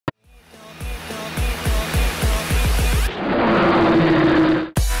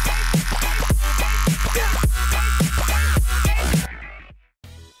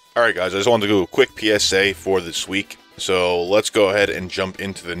Alright guys, I just wanted to do a quick PSA for this week. So let's go ahead and jump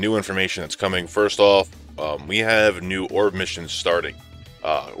into the new information that's coming. First off, we have new orb missions starting.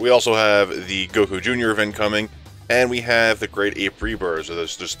 We also have the Goku Jr event coming, and we have the Great Ape Rebirth. So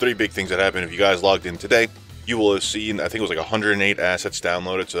there's three big things that happen. If you guys logged in today, you will have seen, I think it was like 108 assets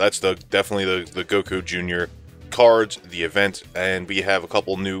downloaded. So that's definitely the Goku Jr cards, the event, and we have a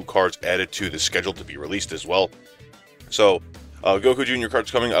couple new cards added to the schedule to be released as well. So Goku Jr card's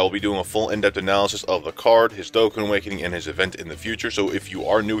coming. I will be doing a full in-depth analysis of the card, his Dokkan Awakening, and his event in the future. So if you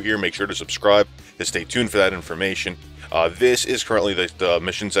are new here, make sure to subscribe and stay tuned for that information. This is currently the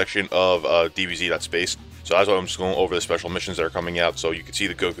mission section of DBZ.space. So that's why I'm just going over the special missions that are coming out. So you can see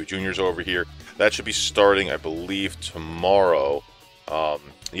the Goku Juniors over here. That should be starting, I believe, tomorrow.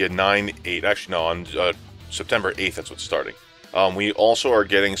 Yeah, 9/8. Actually, no, on September 8th, that's what's starting. We also are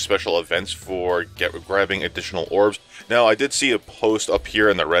getting special events for grabbing additional orbs. Now, I did see a post up here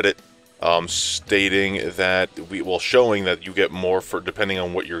in the Reddit stating that showing that you get more for depending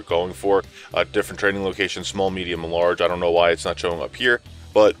on what you're going for. Different training locations, small, medium, and large. I don't know why it's not showing up here,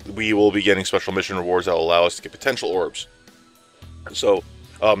 but we will be getting special mission rewards that will allow us to get potential orbs. So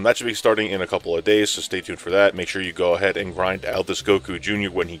that should be starting in a couple of days, so stay tuned for that. Make sure you go ahead and grind out this Goku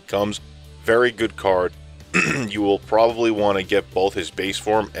Jr when he comes. Very good card. You will probably want to get both his base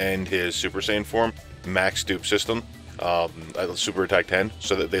form and his Super Saiyan form, max dupe system, Super Attack 10,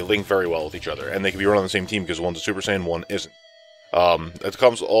 so that they link very well with each other, and they can be run on the same team because one's a Super Saiyan, one isn't. It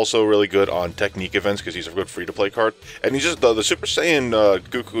comes also really good on Technique events because he's a good free-to-play card, and he's just the Super Saiyan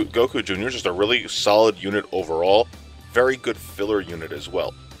Goku Jr. is just a really solid unit overall, very good filler unit as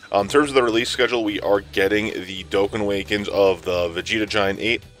well. In terms of the release schedule, we are getting the Dokkan Awakens of the Vegeta Giant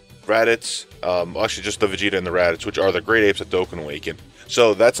 8, Raditz, actually just the Vegeta and the Raditz, which are the Great Apes at Dokkan Awaken.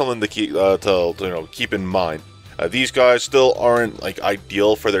 So that's something to keep keep in mind. These guys still aren't like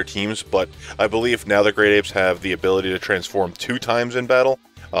ideal for their teams, but I believe now the Great Apes have the ability to transform 2 times in battle.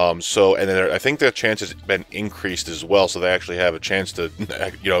 And then I think their chance has been increased as well, so they actually have a chance to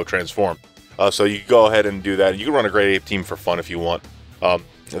transform. So you can go ahead and do that. You can run a Great Ape team for fun if you want.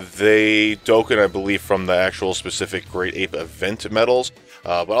 They Dokkan, I believe, from the actual specific Great Ape event medals.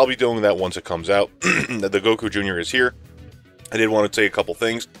 But I'll be doing that once it comes out. The Goku Jr is here. I did want to say a couple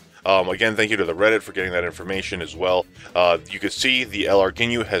things. Again, thank you to the Reddit for getting that information as well. You can see the LR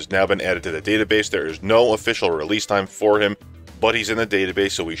Ginyu has now been added to the database. There is no official release time for him, but he's in the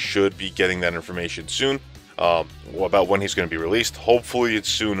database, so we should be getting that information soon. About when he's going to be released. Hopefully it's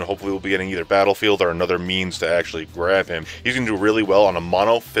soon, and hopefully we'll be getting either Battlefield or another means to actually grab him. He's going to do really well on a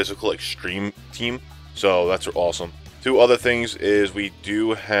mono physical extreme team, so that's awesome. 2 other things is we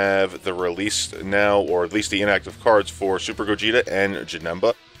do have the release now, or at least the inactive cards for Super Gogeta and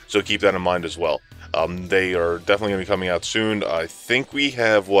Janemba, so keep that in mind as well. They are definitely going to be coming out soon. I think we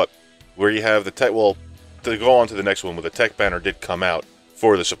have where you have the tech, well, to go on to the next one, where the tech banner did come out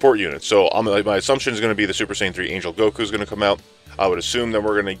for the support unit. So my assumption is going to be the Super Saiyan 3 Angel Goku is going to come out. I would assume that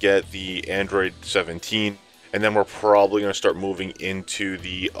we're going to get the Android 17, and then we're probably going to start moving into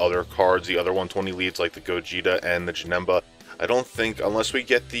the other cards, the other 120 leads like the Gogeta and the Janemba. I don't think, unless we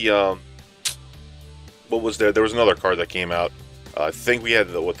get the, what was there? There was another card that came out. I think we had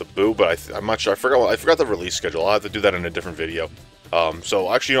the Boo, but I'm not sure. I forgot the release schedule. I'll have to do that in a different video.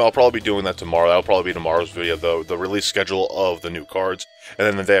 So actually, I'll probably be doing that tomorrow. That'll probably be tomorrow's video, the release schedule of the new cards. And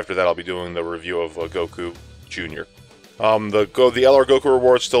then the day after that, I'll be doing the review of Goku Jr. The LR Goku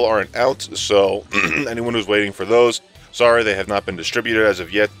rewards still aren't out, so anyone who's waiting for those, sorry, they have not been distributed as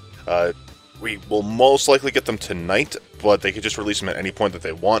of yet. We will most likely get them tonight, but they could just release them at any point that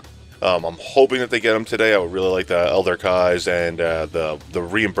they want. I'm hoping that they get them today. I would really like the Elder Kais and the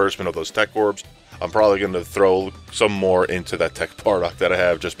reimbursement of those tech orbs. I'm probably going to throw some more into that tech Bardock that I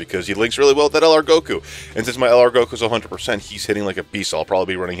have just because he links really well with that LR Goku. And since my LR Goku is 100%, he's hitting like a beast, so I'll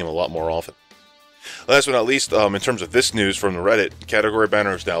probably be running him a lot more often. Last but not least, in terms of this news from the Reddit, category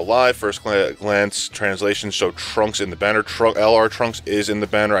banner is now live. First glance translations show Trunks in the banner. LR Trunks is in the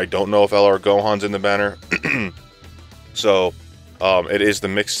banner. I don't know if LR Gohan's in the banner. So, it is the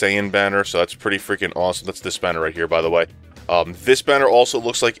Mixed Saiyan banner, so that's pretty freaking awesome. That's this banner right here, by the way. This banner also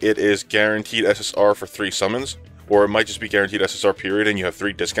looks like it is guaranteed SSR for 3 summons, or it might just be guaranteed SSR period, and you have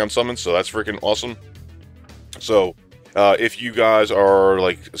 3 discount summons, so that's freaking awesome. So, if you guys are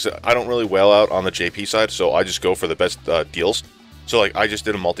like, I don't really whale out on the JP side, so I just go for the best deals. So like, I just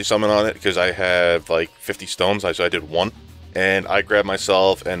did a multi-summon on it because I have like 50 stones, so I did 1. And I grabbed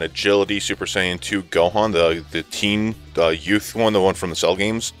myself an Agility Super Saiyan 2 Gohan, the teen, youth one, the one from the Cell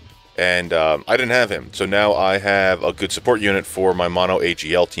games. And I didn't have him, so now I have a good support unit for my Mono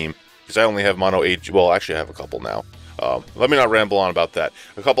AGL team. Because I only have Mono AGL, well, actually I have a couple now. Let me not ramble on about that.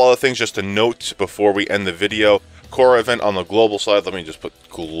 A couple other things just to note before we end the video. Korra event on the global side. Let me just put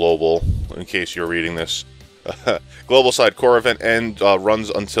global in case you're reading this. Global side Korra event runs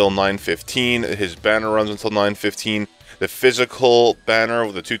until 9/15. His banner runs until 9/15. The physical banner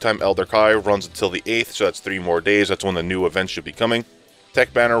with the 2-time Elder Kai runs until the 8th, so that's 3 more days. That's when the new event should be coming.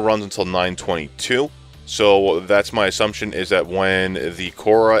 Tech banner runs until 9/22. So that's my assumption, is that when the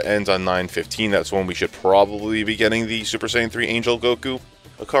Korra ends on 9/15, that's when we should probably be getting the Super Saiyan 3 Angel Goku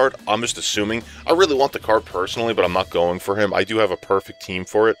card. I'm just assuming. I really want the card personally, but I'm not going for him. I do have a perfect team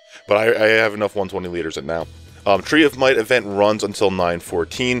for it, but I have enough 120 liters at now. Tree of Might event runs until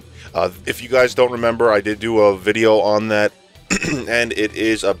 9/14. If you guys don't remember, I did do a video on that, and it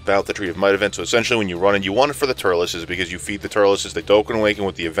is about the Tree of Might event. So essentially, when you run it, you want it for the Turles, because you feed the Turles, they Dokkan Awaken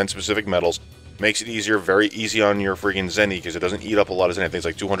with the event-specific medals. Makes it easier, very easy on your freaking Zenny, because it doesn't eat up a lot of Zenny. I think it's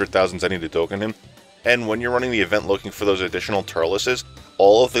like 200,000 Zenny to Dokkan him. And when you're running the event looking for those additional Turles,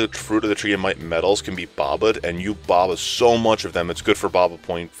 all of the Fruit of the Tree of Might medals can be Baba'd, and you Baba so much of them, it's good for Baba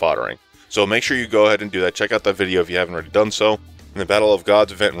point foddering. So make sure you go ahead and do that. Check out that video if you haven't already done so. And the Battle of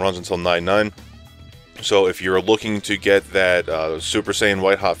Gods event runs until 9/9. So if you're looking to get that Super Saiyan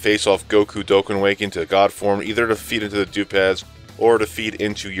White Hot Face-Off Goku Dokkan Awaken to God form, either to feed into the Dupads or to feed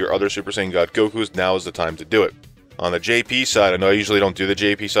into your other Super Saiyan God Gokus, now is the time to do it. On the JP side, I know I usually don't do the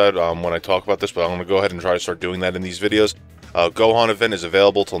JP side when I talk about this, but I'm going to go ahead and try to start doing that in these videos. Gohan event is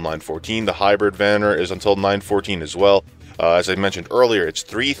available till 9/14. The Hybrid banner is until 9/14 as well. As I mentioned earlier, it's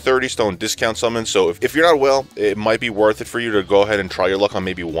 3 30-stone discount summons, so if you're not well, it might be worth it for you to go ahead and try your luck on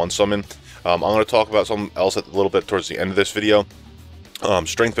maybe one summon. I'm going to talk about something else a little bit towards the end of this video.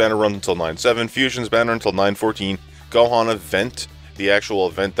 Strength banner runs until 9/7, Fusions banner until 9/14, Gohan event, the actual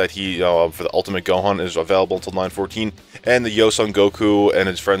event that he, for the Ultimate Gohan, is available until 9/14, and the Yosun Goku and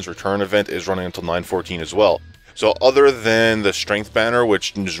his friends return event is running until 9/14 as well. So other than the Strength banner,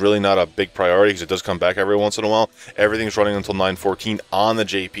 which is really not a big priority because it does come back every once in a while, everything's running until 9/14 on the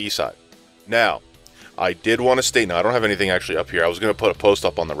JP side. Now, I did want to state, now I don't have anything actually up here. I was going to put a post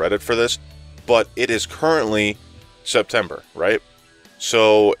up on the Reddit for this, but it is currently September, right?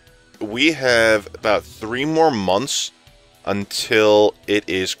 So we have about 3 more months until it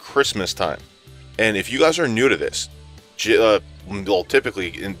is Christmas time. And if you guys are new to this, well,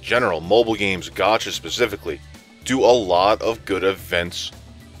 typically in general, mobile games, gacha specifically, do a lot of good events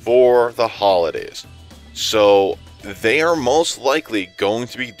for the holidays. So they are most likely going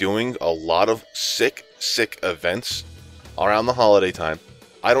to be doing a lot of sick events around the holiday time.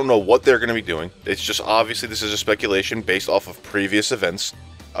 I don't know what they're going to be doing. It's just, obviously this is a speculation based off of previous events.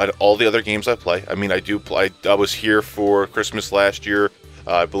 All the other games I play. I mean, I was here for Christmas last year.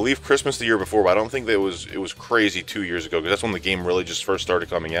 I believe Christmas the year before, but I don't think that it was crazy 2 years ago, because that's when the game really just first started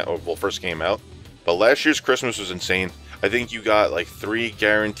coming out, or well, first came out. But last year's Christmas was insane. I think you got like 3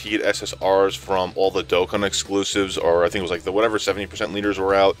 guaranteed SSRs from all the Dokkan exclusives, or I think it was like the whatever 70% leaders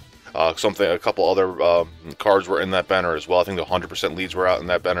were out. A couple other cards were in that banner as well. I think the 100% leads were out in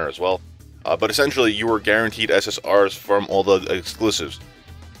that banner as well. But essentially, you were guaranteed SSRs from all the exclusives,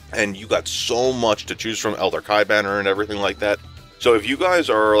 and you got so much to choose from, Elder Kai banner and everything like that. So if you guys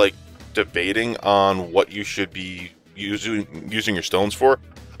are like debating on what you should be using your stones for,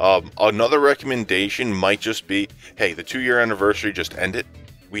 another recommendation might just be, hey, the 2-year anniversary just ended.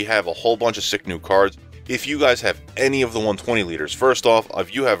 We have a whole bunch of sick new cards. If you guys have any of the 120 leaders, first off,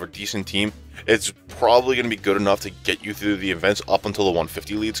 if you have a decent team, it's probably going to be good enough to get you through the events up until the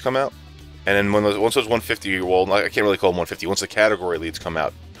 150 leads come out. And then once those 150, well, I can't really call them 150, once the category leads come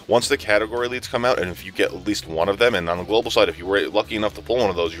out. Once the category leads come out, and if you get at least one of them, and on the global side, if you were lucky enough to pull one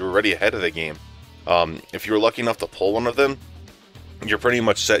of those, you're already ahead of the game. If you were lucky enough to pull one of them, you're pretty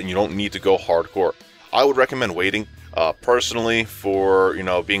much set and you don't need to go hardcore. I would recommend waiting. Personally, for, you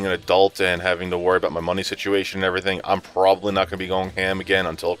know, being an adult and having to worry about my money situation and everything, I'm probably not going to be going ham again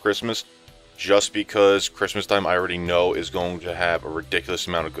until Christmas. Just because Christmas time I already know is going to have a ridiculous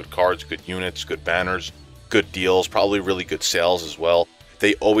amount of good cards, good units, good banners, good deals, probably really good sales as well.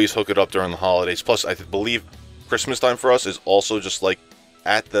 They always hook it up during the holidays. Plus, I believe Christmas time for us is also just like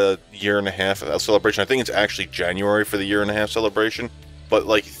at the 1.5 year celebration. I think it's actually January for the 1.5 year celebration. But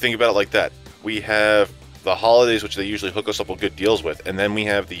like, think about it like that. We have the holidays, which they usually hook us up with good deals with, and then we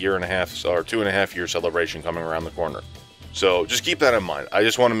have the 1.5 year or 2.5 year celebration coming around the corner. So just keep that in mind. I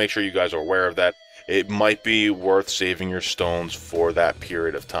just want to make sure you guys are aware of that. It might be worth saving your stones for that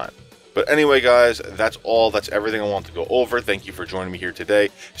period of time. But anyway, guys, that's all. That's everything I want to go over. Thank you for joining me here today.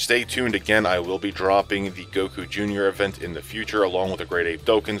 Stay tuned. Again, I will be dropping the Goku Jr. event in the future, along with the Grade 8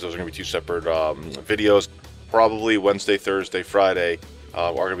 Dokkans. Those are going to be 2 separate videos. Probably Wednesday, Thursday, Friday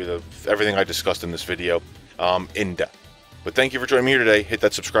are going to be everything I discussed in this video. in depth. But thank you for joining me here today. Hit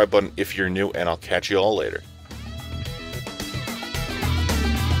that subscribe button if you're new, and I'll catch you all later.